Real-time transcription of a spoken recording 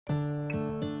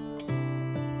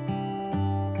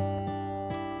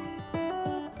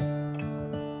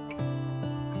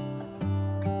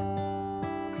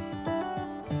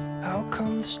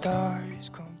come the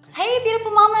stars come. Hey beautiful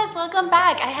mamas, welcome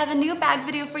back. I have a new bag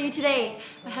video for you today.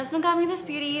 My husband got me this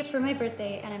beauty for my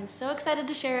birthday and I'm so excited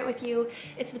to share it with you.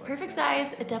 It's the perfect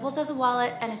size, it doubles as a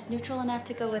wallet, and it's neutral enough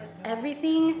to go with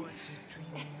everything.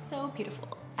 It's so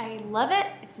beautiful. I love it.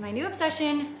 It's my new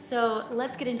obsession, so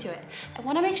let's get into it. I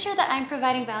want to make sure that I'm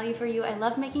providing value for you. I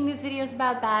love making these videos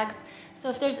about bags,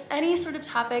 so if there's any sort of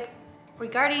topic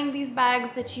regarding these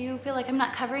bags that you feel like I'm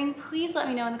not covering, please let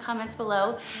me know in the comments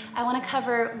below. I want to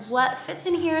cover what fits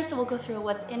in here, so we'll go through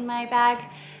what's in my bag.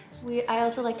 I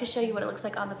also like to show you what it looks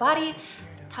like on the body,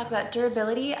 talk about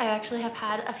durability. I actually have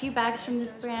had a few bags from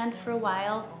this brand for a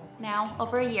while now,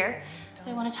 over a year.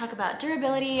 So I want to talk about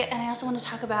durability, and I also want to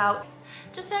talk about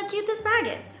just how cute this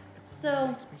bag is.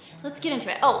 So let's get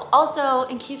into it. Oh, also,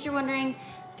 in case you're wondering,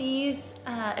 these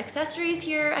accessories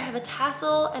here, I have a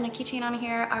tassel and a keychain on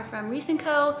here, are from Reese &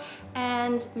 Co.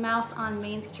 and Mouse on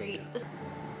Main Street.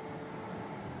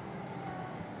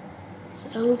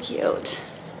 So cute.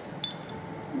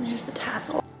 And there's the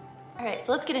tassel. All right,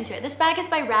 so let's get into it. This bag is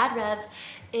by Rad Rev.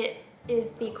 It is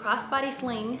the Crossbody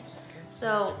Sling.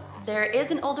 So there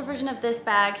is an older version of this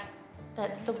bag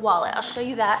that's the wallet. I'll show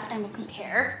you that and we'll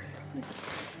compare.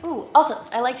 Ooh, also,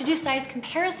 I like to do size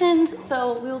comparisons,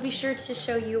 so we will be sure to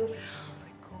show you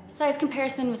size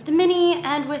comparison with the mini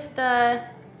and with the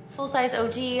full-size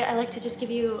OG. I like to just give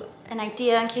you an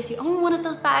idea in case you own one of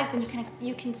those bags, then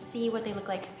you can see what they look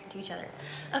like compared to each other.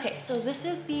 Okay, so this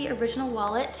is the original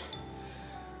wallet,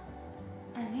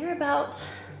 and they're about,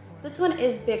 this one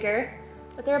is bigger,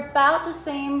 but they're about the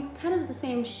same, kind of the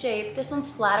same shape. This one's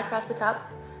flat across the top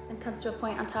and comes to a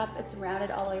point on top. It's rounded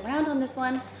all the way around on this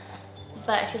one.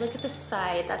 But if you look at the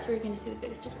side, that's where you're going to see the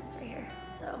biggest difference right here.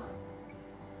 So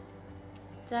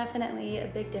definitely a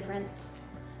big difference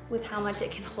with how much it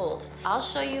can hold. I'll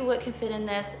show you what can fit in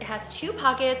this. It has two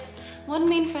pockets, one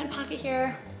main front pocket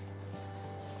here,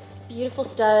 beautiful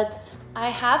studs. I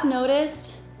have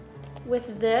noticed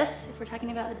with this, if we're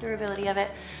talking about the durability of it,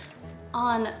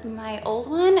 on my old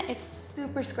one, it's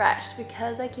super scratched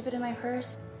because I keep it in my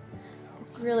purse.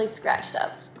 It's really scratched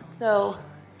up. So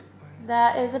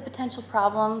that is a potential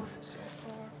problem.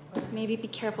 Maybe be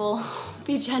careful,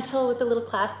 be gentle with the little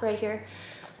clasp right here.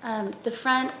 The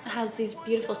front has these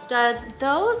beautiful studs.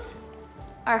 Those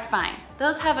are fine.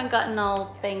 Those haven't gotten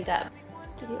all banged up.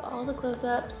 Give you all the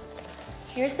close-ups.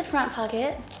 Here's the front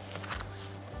pocket.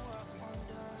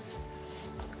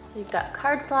 So you've got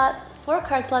card slots, 4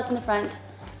 card slots in the front.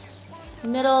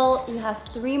 Middle, you have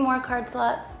 3 more card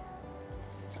slots.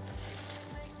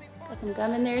 Got some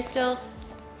gum in there still.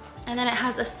 And then it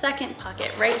has a second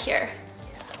pocket right here.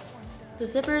 The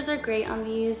zippers are great on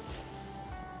these.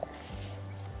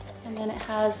 And then it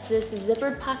has this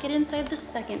zippered pocket inside the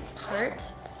second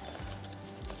part.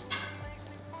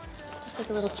 Just like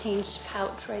a little change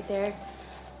pouch right there.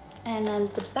 And then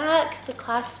the back, the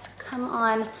clasps come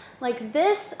on like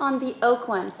this on the oak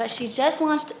one, but she just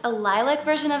launched a lilac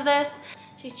version of this.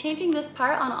 She's changing this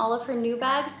part on all of her new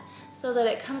bags so that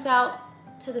it comes out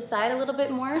to the side a little bit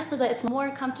more so that it's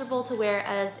more comfortable to wear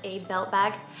as a belt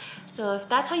bag. So if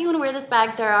that's how you want to wear this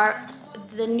bag,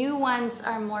 the new ones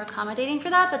are more accommodating for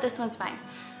that, but this one's fine.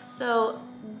 So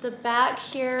the back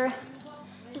here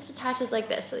just attaches like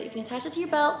this, so that you can attach it to your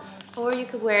belt, or you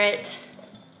could wear it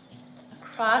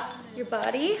across your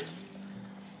body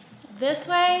this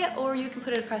way, or you can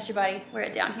put it across your body, wear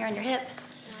it down here on your hip.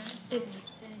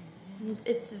 It's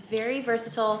very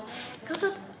versatile. It goes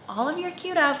with all of your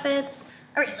cute outfits.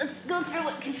 All right, let's go through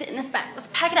what can fit in this bag. Let's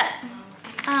pack it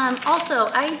up. Also,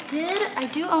 I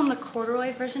do own the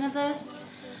corduroy version of this.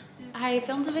 I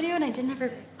filmed a video and I didn't ever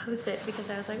post it because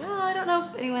I was like, well, I don't know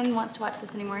if anyone wants to watch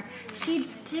this anymore. She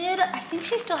did, I think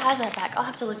she still has that bag. I'll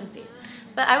have to look and see.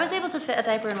 But I was able to fit a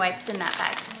diaper and wipes in that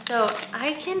bag. So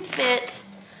I can fit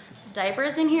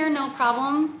diapers in here, no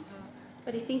problem.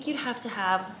 But I think you'd have to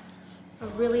have a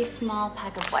really small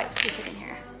pack of wipes to fit in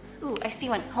here. Ooh, I see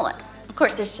one, hold on. Of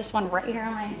course, there's just one right here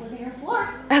on my living room floor.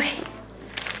 Okay,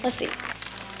 let's see.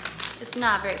 It's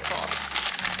not very full,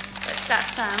 but it's got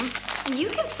some. And you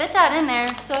can fit that in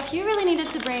there. So if you really needed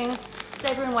to bring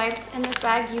diaper and wipes in this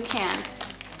bag, you can.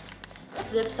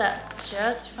 Zips up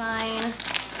just fine.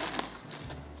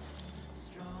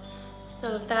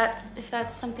 So if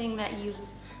that's something that you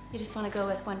just want to go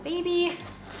with one baby,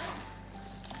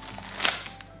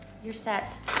 you're set.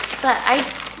 But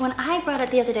when I brought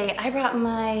it the other day, I brought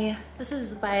this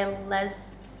is by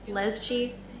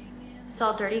Leschi. It's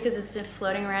all dirty because it's been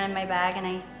floating around in my bag and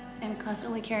I am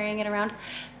constantly carrying it around.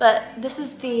 But this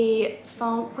is the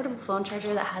portable phone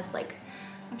charger that has like,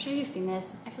 I'm sure you've seen this.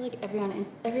 I feel like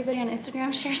everybody on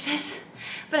Instagram shares this,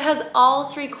 but it has all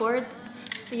 3 cords.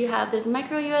 So So you have, there's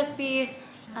micro USB,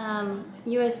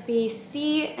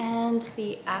 USB-C, and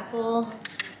the Apple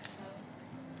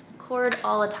cord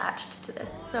all attached to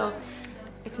this. So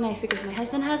it's nice because my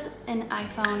husband has an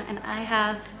iPhone and I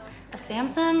have a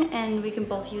Samsung, and we can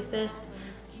both use this.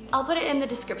 I'll put it in the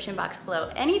description box below.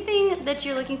 Anything that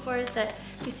you're looking for that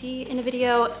you see in a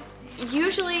video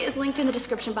usually is linked in the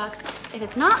description box. If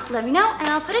it's not, let me know and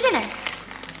I'll put it in there.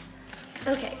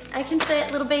 Okay, I can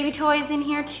fit little baby toys in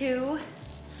here too.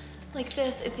 Like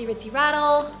this Itsy Bitsy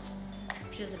Rattle,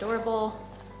 which is adorable.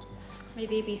 My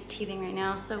baby's teething right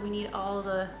now, so we need all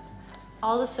the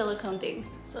silicone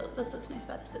things. So that's what's nice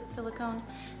about this, it's silicone.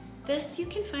 This you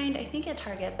can find, I think, at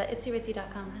Target, but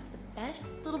itsybitsy.com has the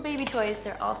best little baby toys.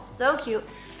 They're all so cute.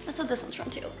 That's what this one's from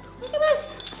too. Look at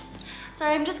this.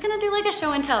 Sorry, I'm just gonna do like a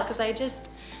show and tell because there's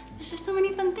just so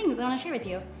many fun things I wanna share with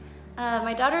you.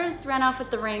 My daughter's ran off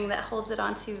with the ring that holds it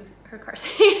onto her car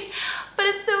seat, but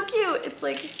it's so cute. It's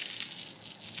like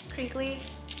crinkly.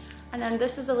 And then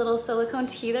this is a little silicone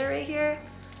teether right here,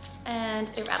 and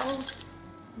it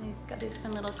rattles. And he's got these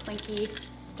fun little clinky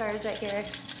stars right here.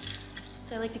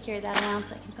 So I like to carry that around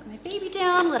so I can put my baby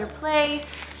down, let her play.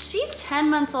 She's 10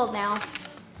 months old now.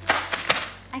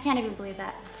 I can't even believe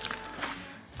that.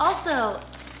 Also,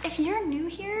 if you're new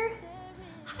here,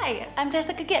 hi, I'm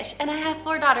Jessica Gish, and I have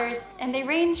 4 daughters, and they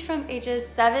range from ages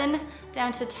 7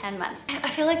 down to 10 months. I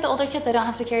feel like the older kids, I don't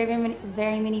have to carry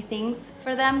very many things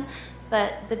for them,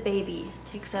 but the baby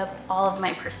takes up all of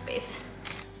my purse space.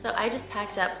 So I just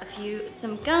packed up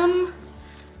some gum,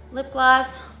 lip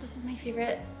gloss. This is my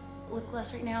favorite lip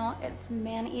gloss right now. It's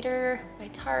Man Eater by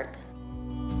Tarte.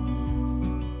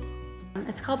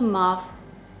 It's called Mauve.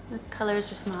 The color is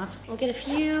just mauve. We'll get a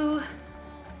few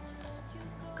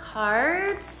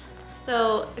cards.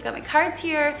 So I got my cards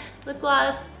here, lip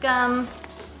gloss, gum.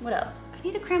 What else? I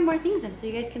need to cram more things in so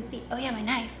you guys can see. Oh yeah, my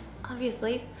knife,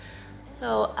 obviously.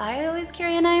 So I always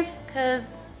carry a knife because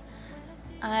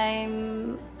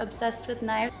I'm obsessed with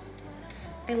knives.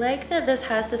 I like that this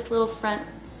has this little front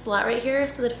slot right here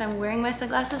so that if I'm wearing my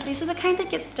sunglasses, these are the kind that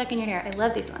get stuck in your hair. I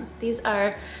love these ones. These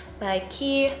are by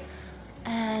Key,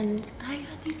 and I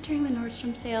got these during the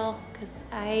Nordstrom sale because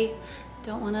I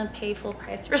don't want to pay full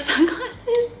price for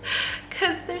sunglasses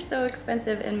because they're so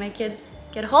expensive, and my kids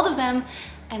get a hold of them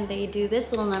and they do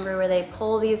this little number where they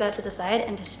pull these out to the side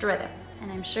and destroy them.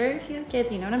 And I'm sure if you have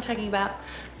kids, you know what I'm talking about.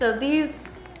 So these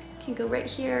can go right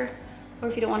here, or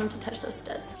if you don't want them to touch those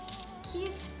studs.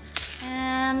 Keys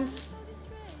and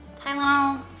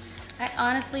Tylenol. I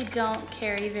honestly don't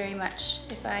carry very much.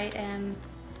 If I am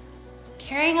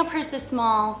carrying a purse this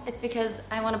small, it's because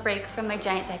I want to break from my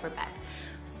giant diaper bag.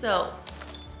 So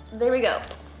there we go.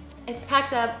 It's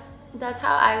packed up. That's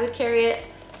how I would carry it.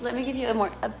 Let me give you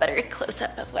a better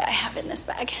close-up of what I have in this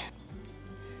bag.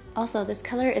 Also, this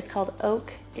color is called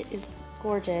Oak. It is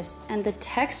gorgeous. And the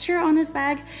texture on this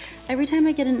bag, every time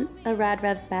I get a Rad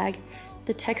Rev bag,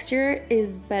 the texture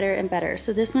is better and better.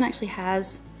 So this one actually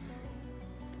has,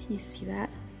 can you see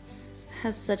that?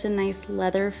 Has such a nice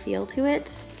leather feel to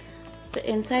it. The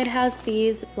inside has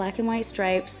these black and white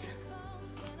stripes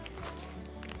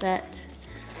that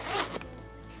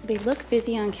they look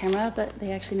busy on camera, but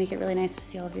they actually make it really nice to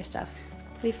see all of your stuff.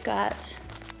 We've got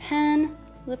pen,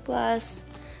 lip gloss,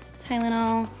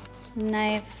 Tylenol,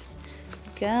 knife,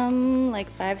 gum, like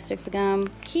 5 sticks of gum,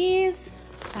 keys.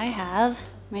 I have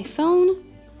my phone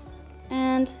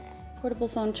and portable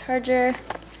phone charger.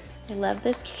 I love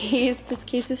this case. This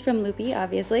case is from Loopy,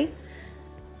 obviously.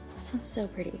 This one's so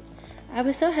pretty. I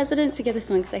was so hesitant to get this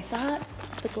one because I thought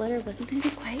the glitter wasn't going to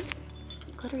be quite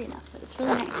glittery enough, but it's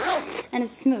really nice. And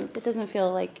it's smooth. It doesn't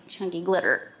feel like chunky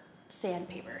glitter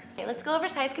sandpaper. Okay, let's go over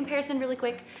size comparison really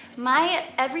quick. My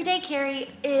everyday carry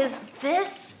is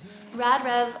this Rad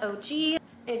Rev OG.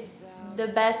 It's the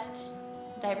best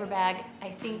diaper bag, I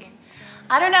think.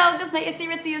 I don't know, because my Itsy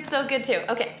Bitsy is so good too.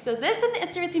 Okay, so this and the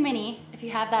Itsy Bitsy Mini, if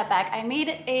you have that bag, I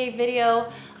made a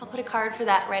video, I'll put a card for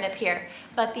that right up here.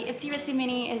 But the Itsy Bitsy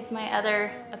Mini is my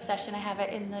other obsession. I have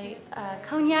it in the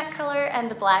cognac color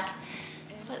and the black.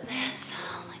 But this,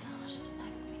 oh my gosh, this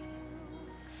bag is amazing.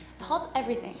 It holds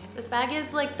everything. This bag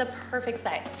is like the perfect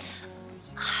size.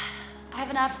 I have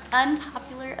enough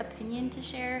unpopular opinion to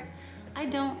share. I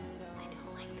don't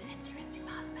like the Itsy Bitsy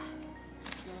Boss bag.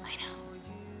 I know,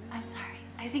 I'm sorry.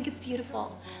 I think it's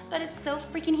beautiful, but it's so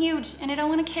freaking huge and I don't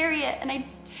want to carry it. And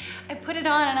I put it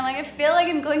on and I'm like, I feel like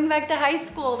I'm going back to high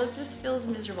school. This just feels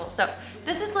miserable. So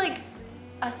this is like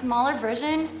a smaller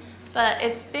version, but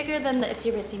it's bigger than the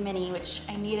Itsy Bitsy Mini, which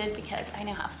I needed because I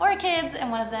now have 4 kids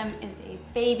and one of them is a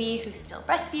baby who's still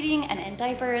breastfeeding and in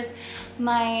diapers.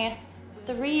 My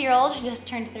 3-year-old, she just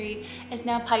turned 3, is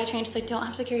now potty trained, so I don't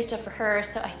have to carry stuff for her.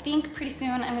 So I think pretty soon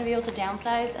I'm gonna be able to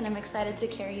downsize, and I'm excited to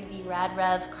carry the Rad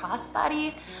Rev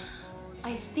Crossbody.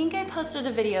 I think I posted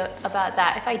a video about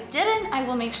that. If I didn't, I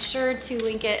will make sure to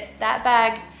link it. That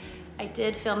bag, I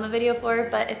did film a video for,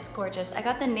 but it's gorgeous. I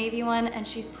got the navy one, and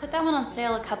she's put that one on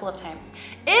sale a couple of times.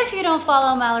 If you don't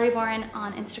follow Mallory Boren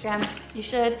on Instagram, you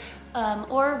should,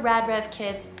 or Rad Rev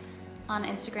Kids on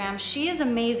Instagram. She is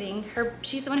amazing.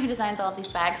 She's the one who designs all of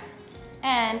these bags,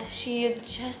 and she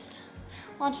just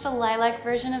launched a lilac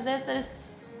version of this that is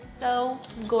so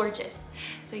gorgeous.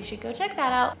 So you should go check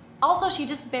that out. Also, she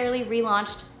just barely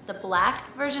relaunched the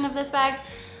black version of this bag.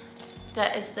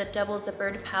 That is the double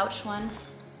zippered pouch one.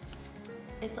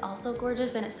 It's also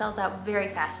gorgeous, and it sells out very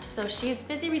fast. So she's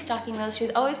busy restocking those.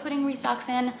 She's always putting restocks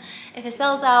in. If it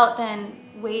sells out, then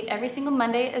wait. Every single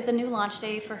Monday is a new launch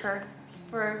day for her,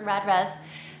 for Rad Rev.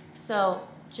 So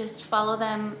just follow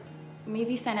them,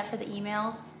 maybe sign up for the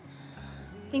emails.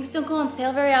 Things don't go on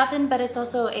sale very often, but it's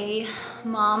also a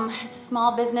mom, it's a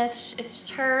small business. It's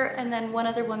just her and then one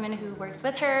other woman who works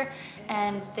with her,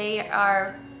 and they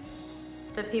are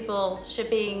the people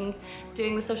shipping,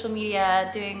 doing the social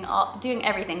media, doing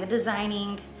everything, the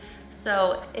designing.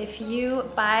 So if you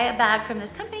buy a bag from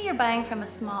this company, you're buying from a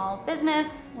small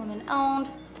business, woman owned.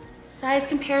 Size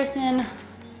comparison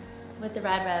with the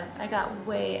Rad Rev. I got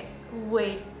way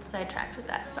sidetracked with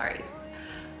that, sorry.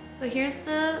 So here's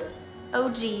the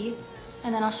OG,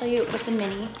 and then I'll show you with the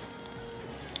mini.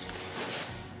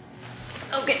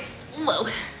 Okay, whoa.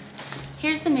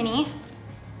 Here's the mini.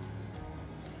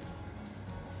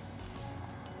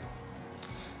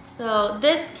 So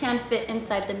this can fit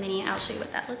inside the mini. I'll show you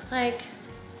what that looks like.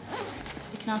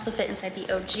 It can also fit inside the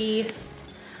OG.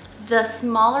 The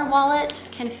smaller wallet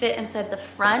can fit inside the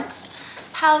front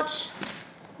pouch,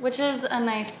 which is a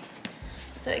nice,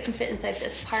 so it can fit inside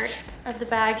this part of the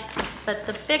bag. But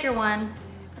the bigger one,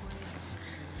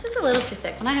 this is a little too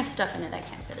thick. When I have stuff in it, I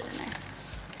can't fit it in there.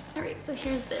 All right, so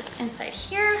here's this inside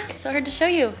here. It's so hard to show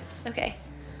you. Okay,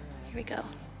 here we go.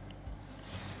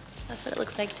 So that's what it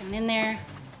looks like down in there.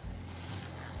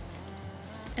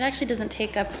 It actually doesn't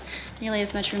take up nearly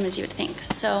as much room as you would think,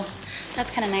 so that's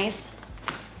kind of nice.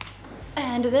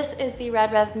 And this is the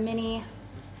Rad Rev Mini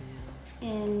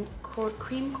in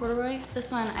cream corduroy.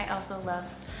 This one I also love.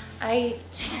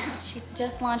 She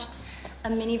just launched a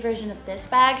mini version of this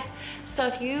bag. So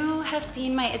if you have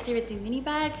seen my Itsy Ritsy mini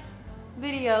bag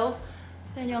video,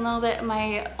 then you'll know that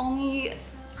my only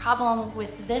problem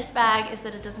with this bag is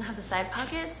that it doesn't have the side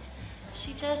pockets.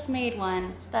 She just made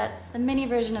one that's the mini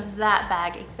version of that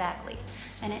bag exactly.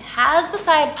 And it has the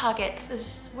side pockets. It's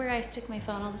just where I stick my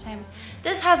phone all the time.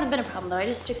 This hasn't been a problem though. I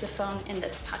just stick the phone in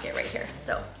this pocket right here.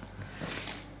 So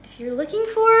if you're looking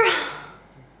for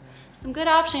some good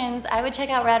options, I would check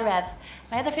out Rad Rev.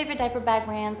 My other favorite diaper bag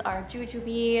brands are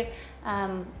Jujubee.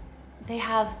 They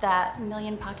have that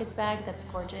Million Pockets bag that's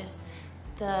gorgeous.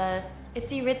 The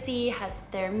Itsy Ritsy has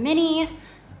their mini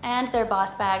and their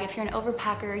Boss bag. If you're an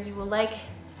overpacker, you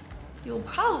will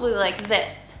probably like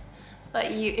this. But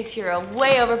if you're a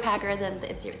way overpacker, then the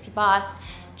Itsy Ritsy Boss.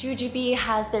 Jujubee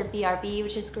has their BRB,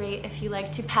 which is great if you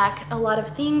like to pack a lot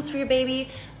of things for your baby.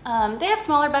 They have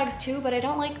smaller bags too, but I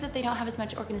don't like that they don't have as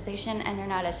much organization and they're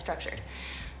not as structured.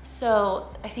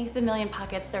 So I think the Million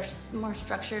Pockets, they're more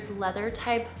structured leather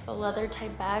type, faux leather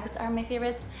type bags are my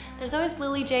favorites. There's always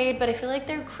Lily Jade, but I feel like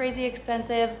they're crazy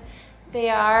expensive. They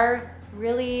are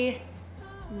really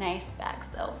nice bags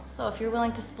though. So if you're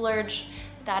willing to splurge,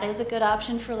 that is a good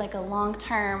option for like a long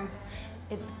term.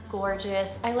 It's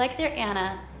gorgeous. I like their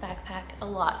Anna backpack a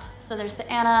lot. So there's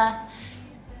the Anna,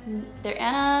 their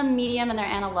Anna medium and their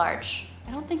Anna large.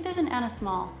 I don't think there's an Anna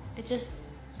small.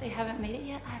 They haven't made it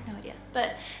yet. I have no idea.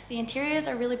 But the interiors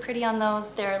are really pretty on those.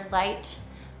 They're light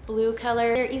blue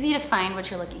color. They're easy to find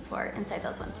what you're looking for inside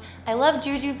those ones. I love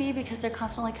Jujubee because they're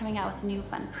constantly coming out with new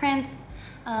fun prints.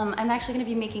 I'm actually gonna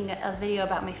be making a video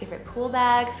about my favorite pool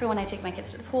bag for when I take my kids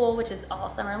to the pool, which is all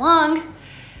summer long.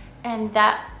 And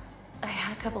that, I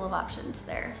had a couple of options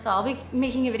there. So I'll be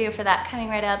making a video for that coming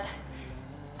right up.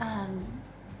 I'm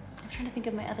trying to think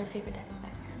of my other favorite diaper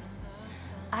bag brands.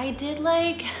 I did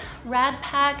like Rad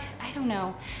Pack, I don't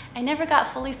know. I never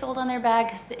got fully sold on their bag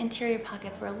because the interior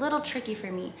pockets were a little tricky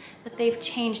for me, but they've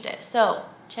changed it. So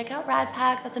check out Rad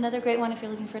Pack. That's another great one if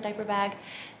you're looking for a diaper bag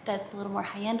that's a little more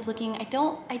high-end looking. I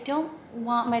don't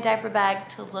want my diaper bag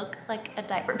to look like a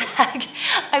diaper bag.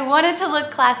 I want it to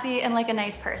look classy and like a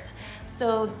nice purse.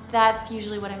 So that's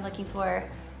usually what I'm looking for.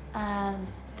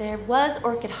 There was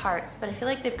Orchid Hearts, but I feel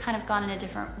like they've kind of gone in a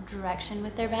different direction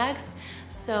with their bags.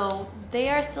 So they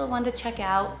are still one to check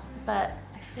out, but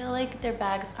I feel like their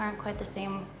bags aren't quite the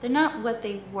same. They're not what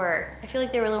they were. I feel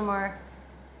like they were a little more,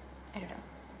 I don't know.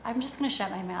 I'm just gonna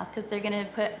shut my mouth because they're gonna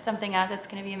put something out that's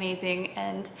gonna be amazing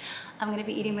and I'm gonna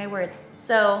be eating my words.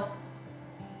 So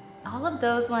all of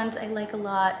those ones I like a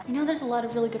lot. You know, there's a lot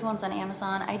of really good ones on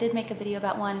Amazon. I did make a video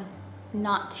about one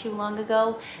not too long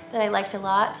ago that I liked a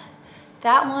lot.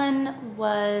 That one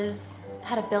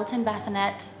had a built-in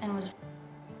bassinet and was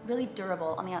really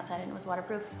durable on the outside and it was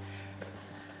waterproof.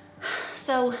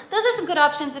 So those are some good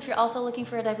options if you're also looking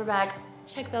for a diaper bag.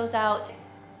 Check those out.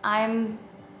 I'm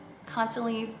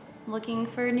constantly looking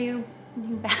for new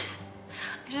bags.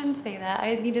 I shouldn't say that.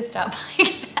 I need to stop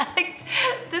buying bags.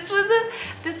 This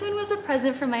one was a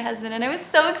present from my husband and I was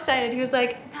so excited. He was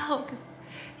like, no, because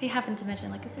he happened to mention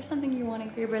like, is there something you're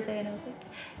wanting for your birthday? And I was like,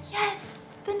 yes,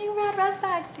 the new Rad Rev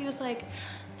bags. He was like,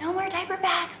 no more diaper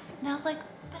bags. And I was like,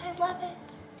 but I love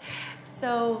it.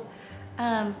 So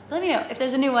let me know if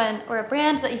there's a new one or a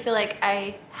brand that you feel like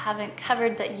I haven't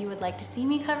covered that you would like to see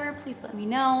me cover. Please let me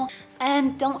know.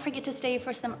 And don't forget to stay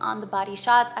for some on the body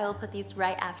shots. I will put these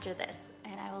right after this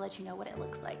and I will let you know what it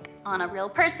looks like on a real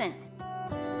person.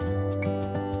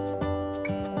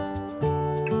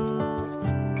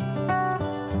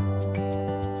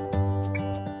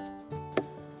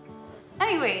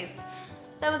 Anyways,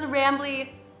 that was a rambly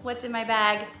what's in my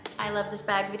bag. I love this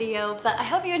bag video, but I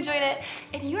hope you enjoyed it.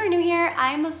 If you are new here,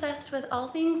 I'm obsessed with all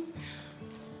things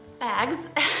bags,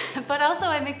 but also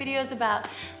I make videos about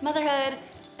motherhood,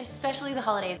 especially the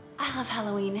holidays. I love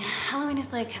Halloween. Halloween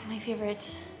is like my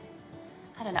favorite,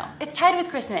 I don't know. It's tied with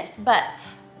Christmas, but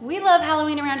we love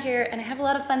Halloween around here and I have a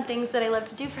lot of fun things that I love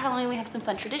to do for Halloween. We have some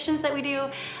fun traditions that we do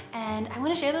and I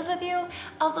want to share those with you.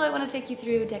 Also, I want to take you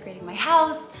through decorating my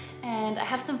house and I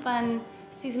have some fun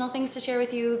seasonal things to share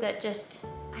with you that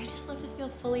I just love to feel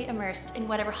fully immersed in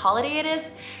whatever holiday it is.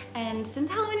 And since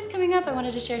Halloween is coming up, I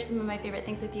wanted to share some of my favorite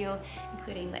things with you,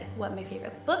 including like what my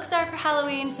favorite books are for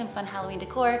Halloween, some fun Halloween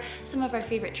decor, some of our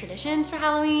favorite traditions for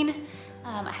Halloween.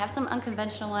 I have some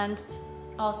unconventional ones.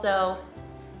 Also,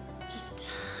 I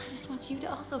just want you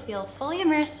to also feel fully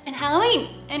immersed in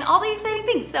Halloween and all the exciting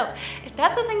things. So if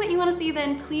that's something that you want to see,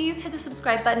 then please hit the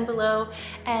subscribe button below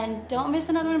and don't miss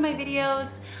another one of my videos.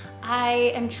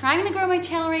 I am trying to grow my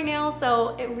channel right now,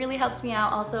 so it really helps me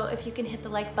out. Also, if you can hit the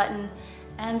like button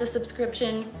and the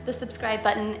subscribe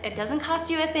button, it doesn't cost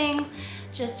you a thing.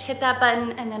 Just hit that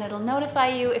button and then it'll notify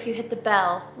you if you hit the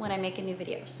bell when I make a new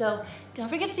video. So don't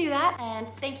forget to do that, and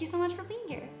thank you so much for being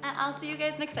here. And I'll see you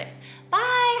guys next time.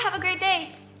 Bye, have a great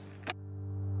day.